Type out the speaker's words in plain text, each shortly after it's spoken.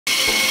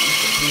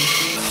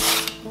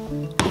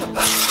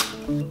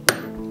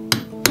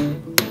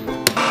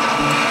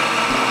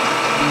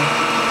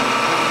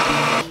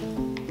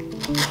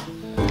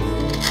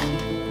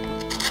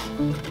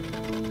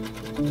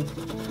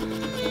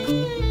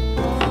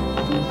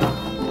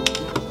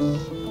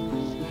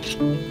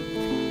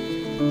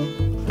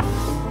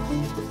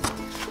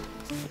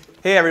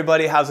Hey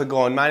everybody, how's it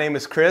going? My name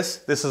is Chris,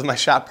 this is my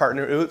shop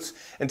partner Oots,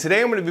 and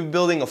today I'm going to be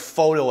building a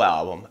photo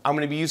album. I'm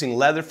going to be using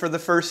leather for the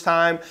first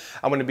time.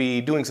 I'm going to be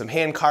doing some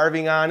hand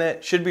carving on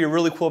it. Should be a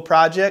really cool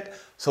project,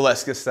 so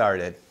let's get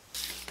started.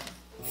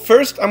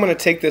 First, I'm going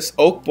to take this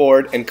oak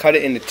board and cut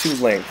it into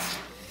 2 lengths.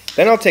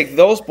 Then I'll take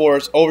those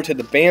boards over to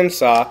the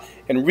bandsaw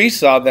and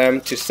resaw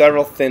them to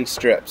several thin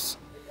strips.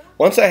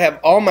 Once I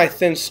have all my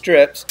thin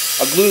strips,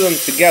 I'll glue them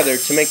together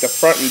to make the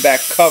front and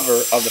back cover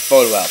of the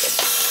photo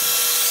album.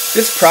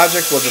 This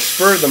project was a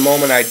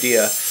spur-of-the-moment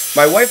idea.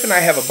 My wife and I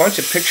have a bunch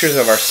of pictures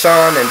of our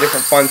son and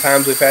different fun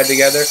times we've had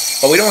together,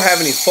 but we don't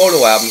have any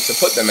photo albums to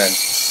put them in.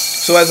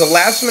 So as a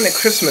last-minute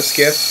Christmas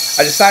gift,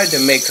 I decided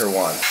to make her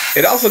one.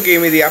 It also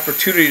gave me the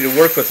opportunity to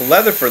work with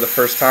leather for the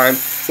first time,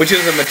 which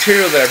is a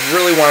material that I've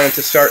really wanted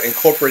to start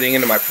incorporating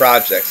into my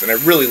projects, and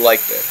I really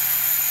liked it.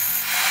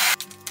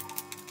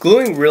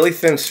 Gluing really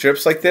thin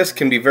strips like this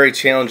can be very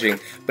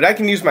challenging, but I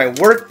can use my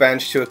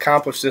workbench to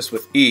accomplish this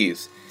with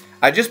ease.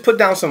 I just put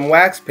down some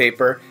wax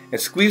paper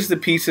and squeezed the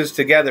pieces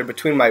together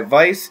between my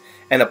vise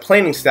and a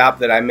planing stop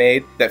that I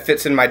made that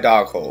fits in my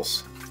dog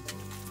holes.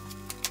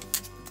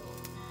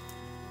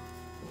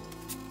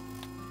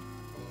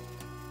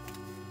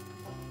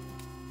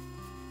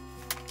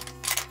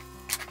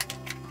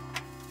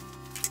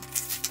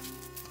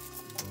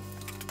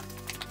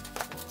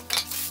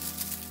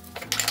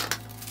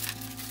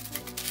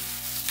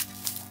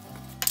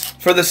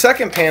 For the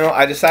second panel,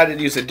 I decided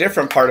to use a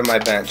different part of my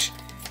bench.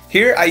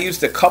 Here I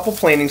used a couple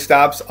planing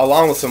stops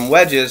along with some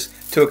wedges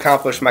to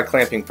accomplish my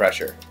clamping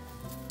pressure.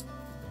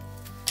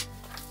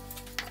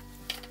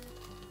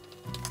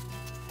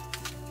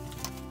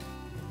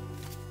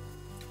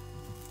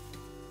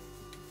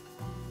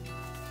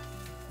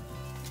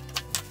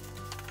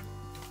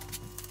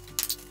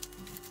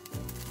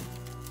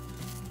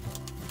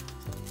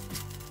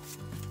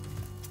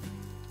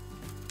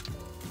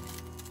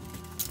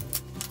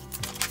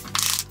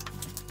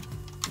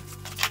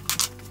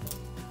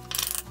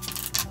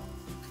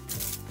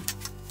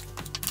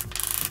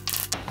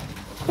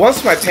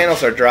 Once my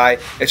panels are dry,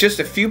 it's just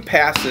a few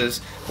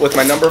passes with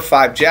my number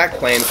 5 jack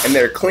plane and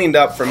they're cleaned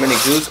up from any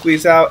glue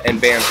squeeze out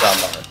and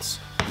bandsaw marks.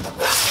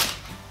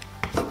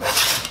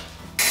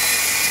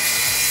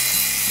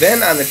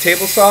 Then on the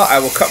table saw, I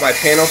will cut my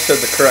panels to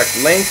the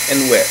correct length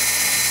and width.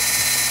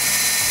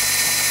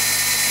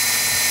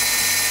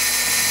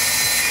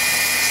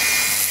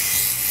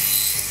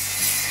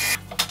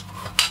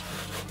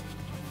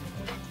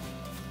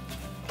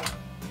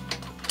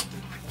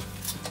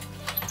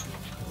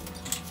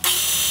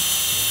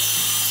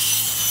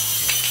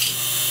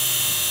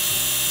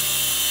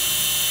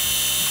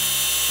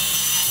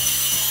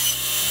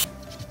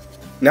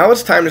 Now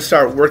it's time to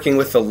start working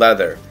with the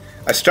leather.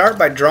 I start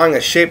by drawing a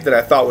shape that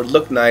I thought would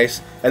look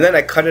nice, and then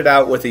I cut it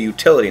out with a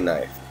utility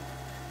knife.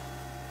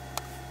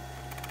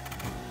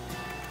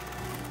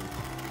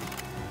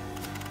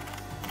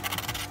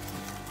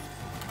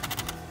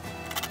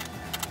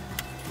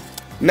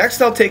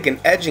 Next I'll take an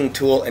edging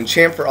tool and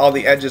chamfer all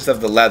the edges of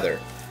the leather.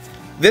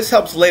 This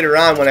helps later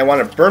on when I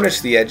want to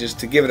burnish the edges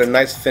to give it a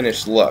nice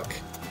finished look.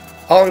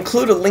 I'll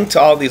include a link to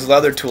all these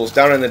leather tools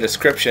down in the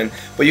description,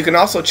 but you can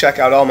also check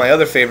out all my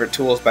other favorite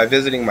tools by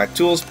visiting my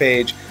tools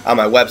page on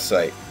my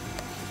website.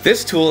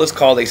 This tool is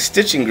called a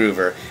stitching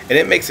groover, and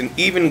it makes an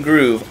even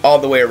groove all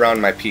the way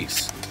around my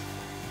piece.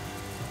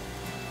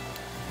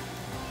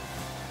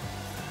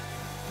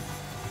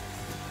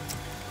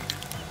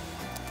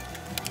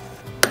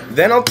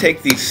 Then I'll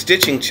take these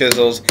stitching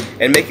chisels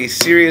and make a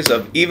series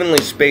of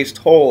evenly spaced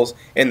holes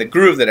in the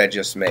groove that I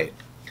just made.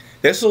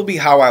 This will be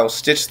how I will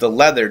stitch the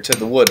leather to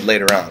the wood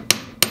later on.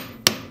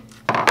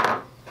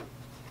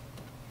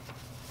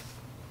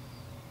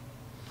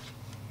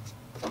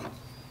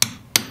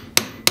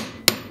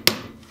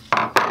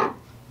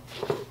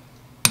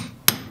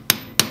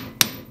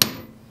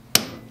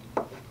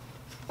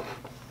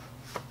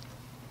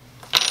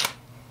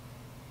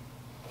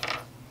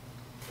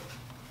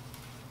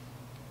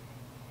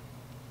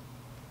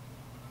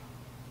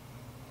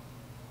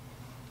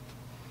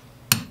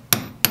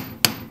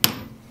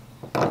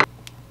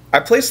 I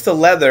place the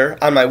leather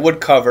on my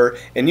wood cover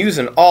and use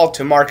an awl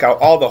to mark out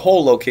all the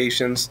hole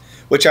locations,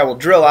 which I will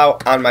drill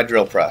out on my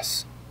drill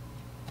press.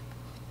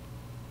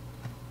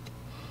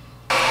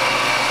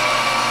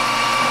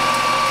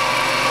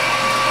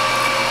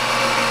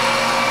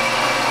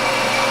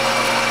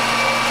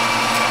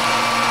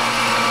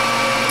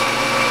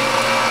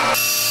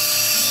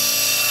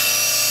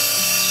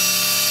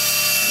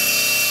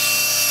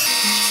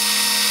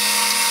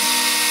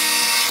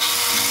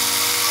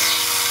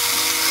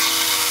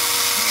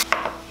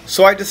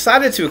 So I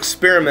decided to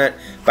experiment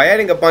by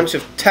adding a bunch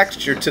of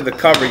texture to the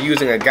cover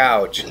using a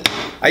gouge.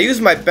 I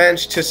used my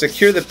bench to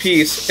secure the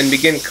piece and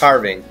begin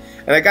carving,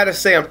 and I gotta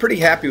say I'm pretty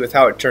happy with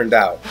how it turned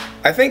out.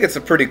 I think it's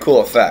a pretty cool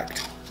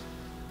effect.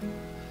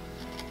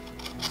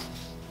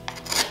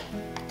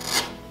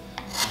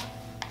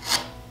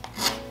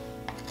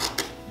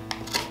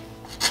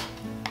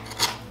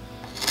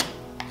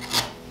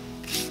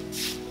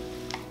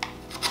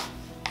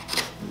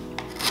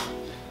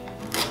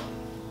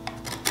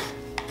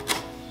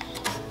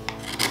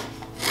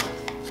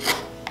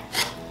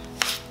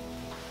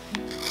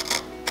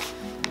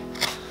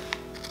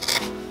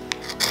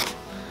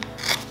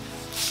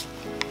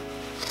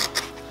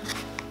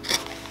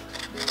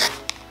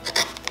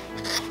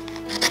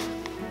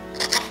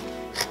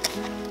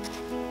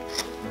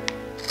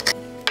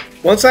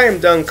 Once I am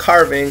done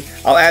carving,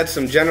 I'll add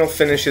some General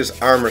Finishes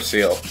Armor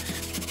Seal.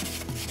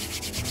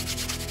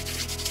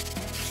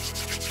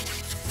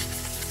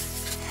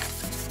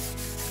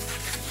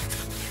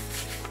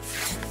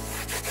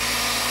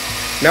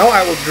 Now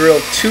I will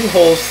drill 2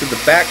 holes through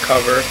the back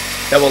cover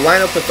that will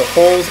line up with the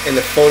holes in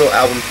the photo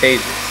album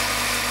pages.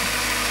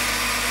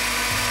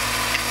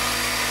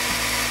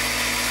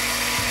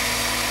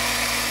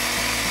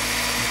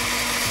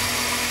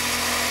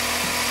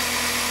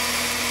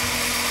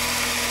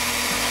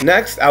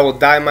 Next, I will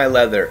dye my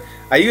leather.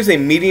 I use a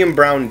medium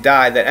brown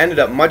dye that ended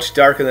up much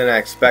darker than I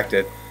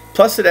expected.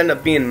 Plus it ended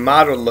up being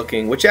mottled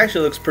looking, which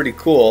actually looks pretty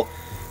cool.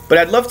 But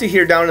I'd love to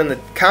hear down in the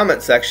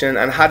comment section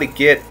on how to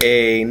get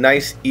a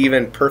nice,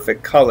 even,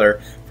 perfect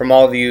color from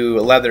all of you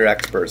leather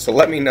experts, so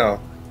let me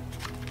know.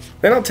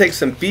 Then I'll take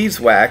some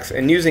beeswax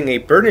and using a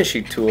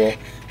burnishing tool,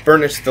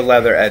 burnish the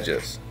leather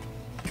edges.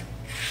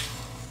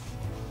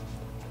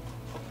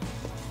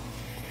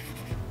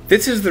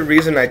 This is the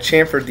reason I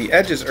chamfered the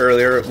edges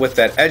earlier with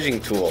that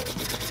edging tool.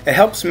 It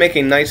helps make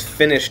a nice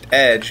finished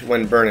edge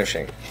when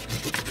burnishing.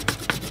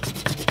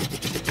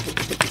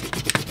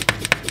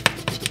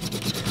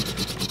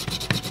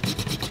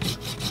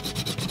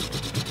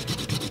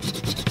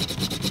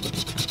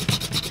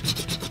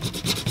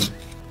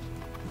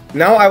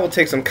 Now I will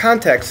take some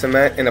contact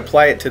cement and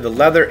apply it to the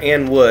leather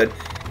and wood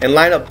and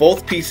line up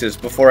both pieces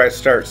before I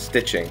start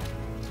stitching.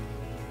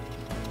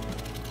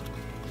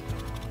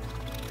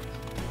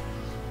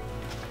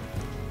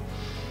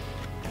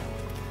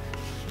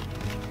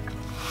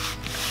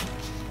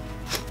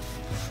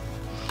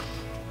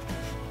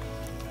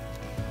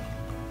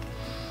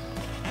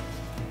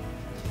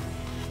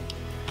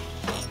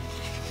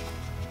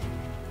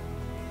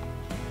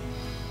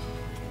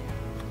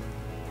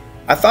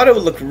 I thought it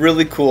would look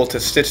really cool to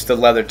stitch the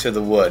leather to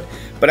the wood,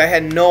 but I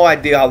had no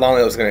idea how long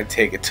it was going to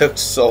take. It took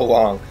so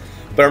long,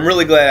 but I'm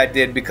really glad I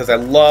did because I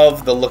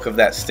love the look of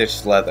that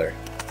stitched leather.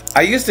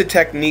 I used a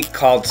technique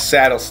called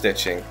saddle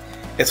stitching.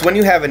 It's when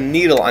you have a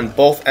needle on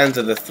both ends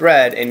of the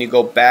thread and you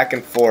go back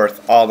and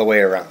forth all the way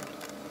around.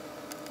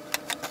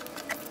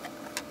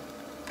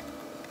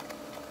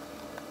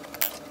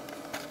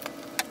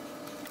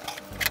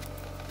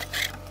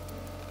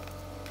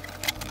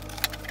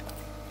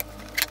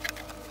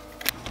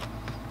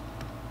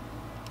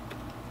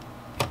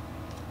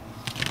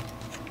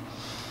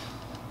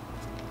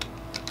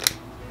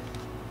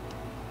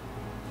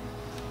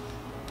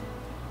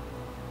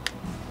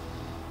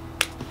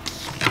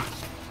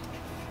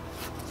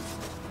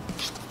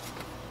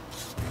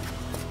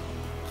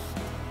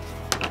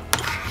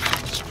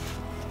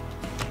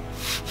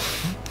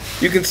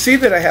 You can see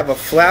that I have a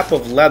flap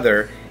of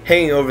leather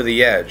hanging over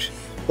the edge.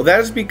 Well, that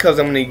is because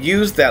I'm going to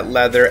use that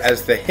leather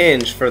as the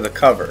hinge for the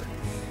cover.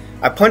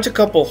 I punch a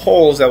couple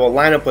holes that will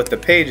line up with the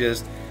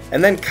pages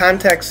and then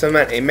contact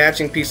cement a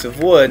matching piece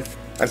of wood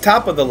on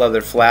top of the leather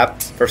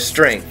flap for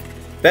strength.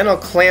 Then I'll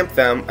clamp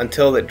them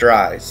until it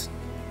dries.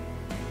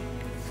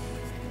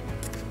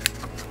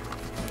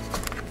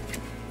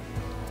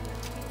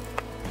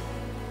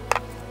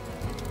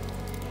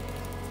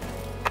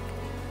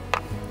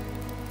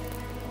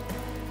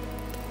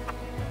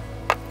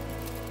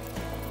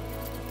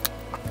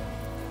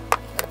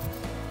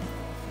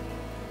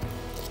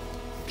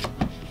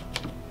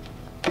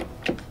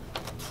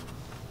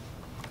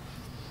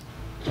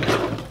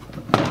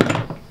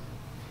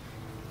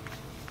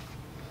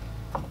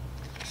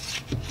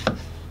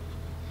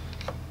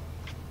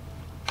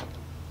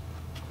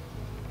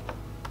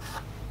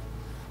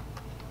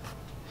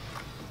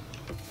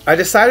 I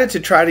decided to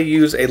try to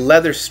use a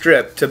leather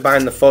strip to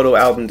bind the photo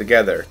album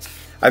together.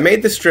 I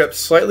made the strip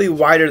slightly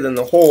wider than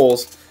the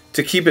holes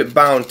to keep it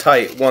bound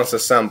tight once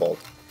assembled.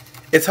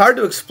 It's hard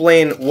to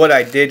explain what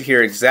I did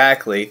here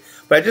exactly,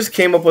 but I just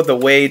came up with a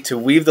way to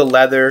weave the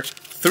leather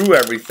through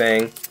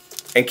everything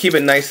and keep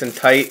it nice and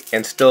tight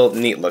and still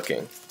neat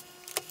looking.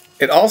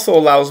 It also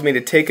allows me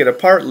to take it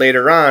apart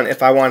later on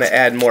if I want to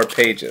add more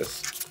pages.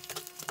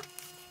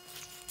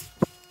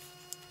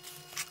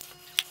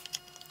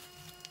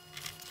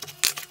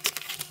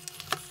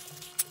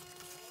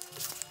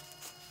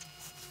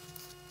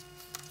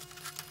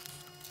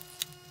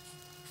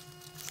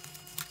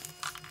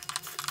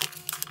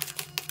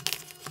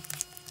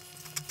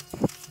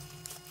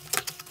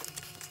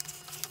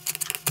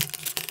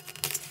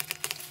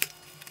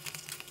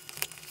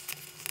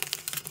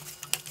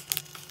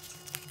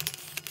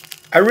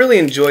 I really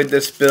enjoyed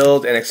this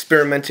build and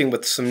experimenting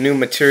with some new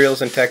materials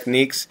and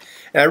techniques,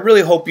 and I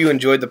really hope you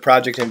enjoyed the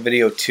project and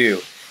video too.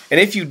 And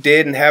if you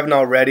did and haven't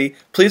already,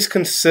 please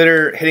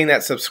consider hitting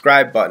that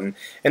subscribe button.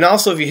 And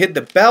also if you hit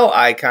the bell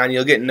icon,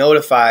 you'll get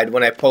notified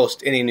when I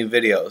post any new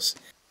videos.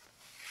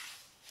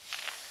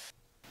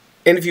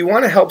 And if you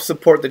want to help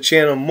support the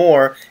channel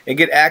more and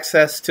get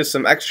access to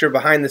some extra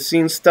behind the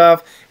scenes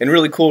stuff and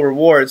really cool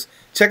rewards,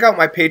 check out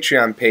my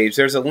Patreon page.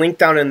 There's a link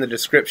down in the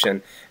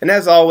description. And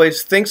as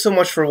always, thanks so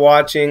much for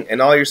watching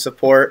and all your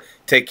support.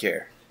 Take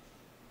care.